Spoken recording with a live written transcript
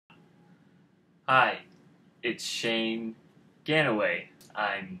Hi, it's Shane Gannaway.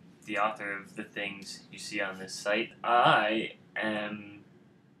 I'm the author of the things you see on this site. I am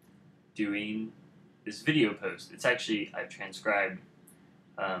doing this video post. I've transcribed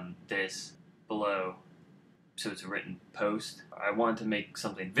this below, so it's a written post. I want to make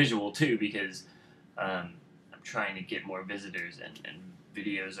something visual too because I'm trying to get more visitors and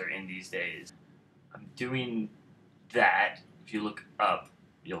videos are in these days. I'm doing that. If you look up,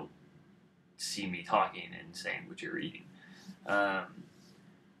 you'll see me talking and saying what you're reading. The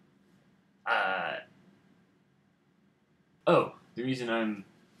reason I'm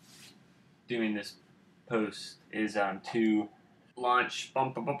doing this post is to launch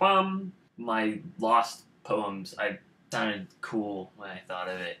my lost poems. I sounded cool when I thought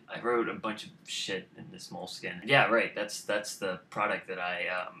of it. I wrote a bunch of shit in this moleskin. Yeah, right. That's the product that I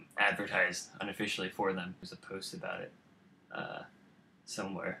advertised unofficially for them. There's a post about it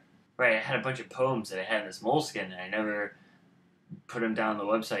somewhere. Right, I had a bunch of poems that I had in this moleskin, and I never put them down on the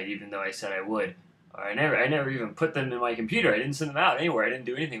website, even though I said I would. Or I never even put them in my computer. I didn't send them out anywhere. I didn't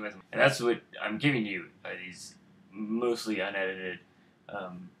do anything with them. And that's what I'm giving you, are these mostly unedited,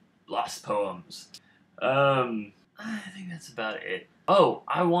 lost poems. I think that's about it. Oh,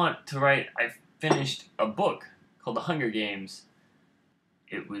 I finished a book called The Hunger Games.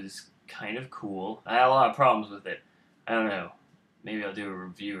 It was kind of cool. I had a lot of problems with it. I don't know. Maybe I'll do a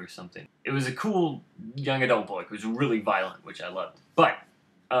review or something. It was a cool young adult book. It was really violent, which I loved. But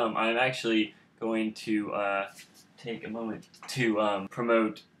I'm actually going to take a moment to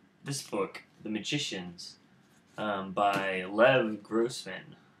promote this book, The Magicians, by Lev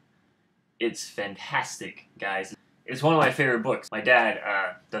Grossman. It's fantastic, guys. It's one of my favorite books. My dad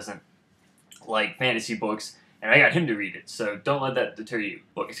doesn't like fantasy books, and I got him to read it, so don't let that deter you.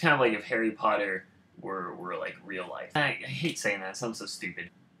 It's kind of like if Harry Potter were like real life. I hate saying that, it sounds so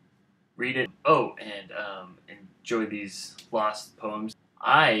stupid. Read it. Oh, and enjoy these lost poems.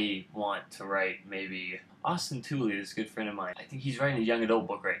 I want to write maybe Austin Tooley is a good friend of mine. I think he's writing a young adult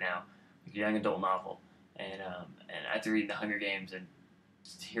book right now, like a young adult novel. And after reading The Hunger Games and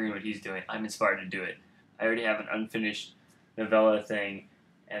just hearing what he's doing, I'm inspired to do it. I already have an unfinished novella-thing,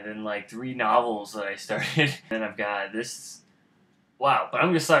 and then like 3 novels that I started. Then I've got this. Wow, but I'm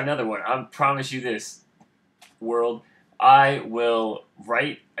gonna start another one. I promise you this, world. I will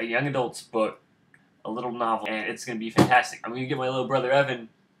write a young adult's book, a little novel, and it's going to be fantastic. I'm going to get my little brother Evan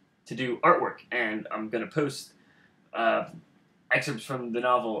to do artwork, and I'm going to post excerpts from the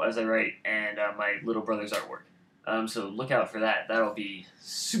novel as I write, and my little brother's artwork. So look out for that. That'll be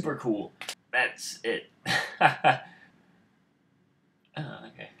super cool. That's it.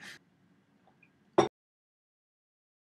 Okay.